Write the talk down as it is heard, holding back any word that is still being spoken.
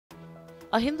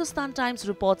A Hindustan Times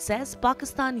report says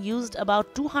Pakistan used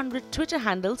about 200 Twitter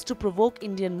handles to provoke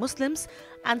Indian Muslims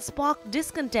and spark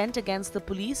discontent against the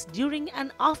police during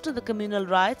and after the communal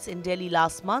riots in Delhi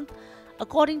last month,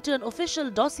 according to an official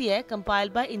dossier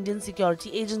compiled by Indian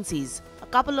security agencies. A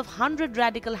couple of hundred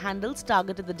radical handles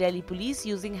targeted the Delhi police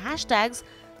using hashtags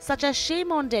such as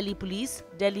Shame on Delhi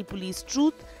Police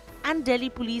Truth, and Delhi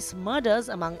Police Murders,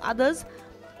 among others,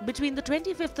 between the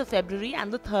 25th of February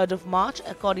and the 3rd of March,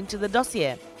 according to the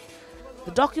dossier.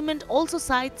 The document also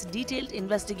cites detailed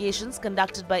investigations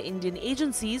conducted by Indian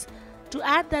agencies to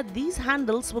add that these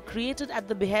handles were created at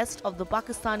the behest of the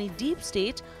Pakistani deep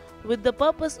state with the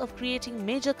purpose of creating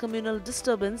major communal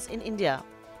disturbance in India.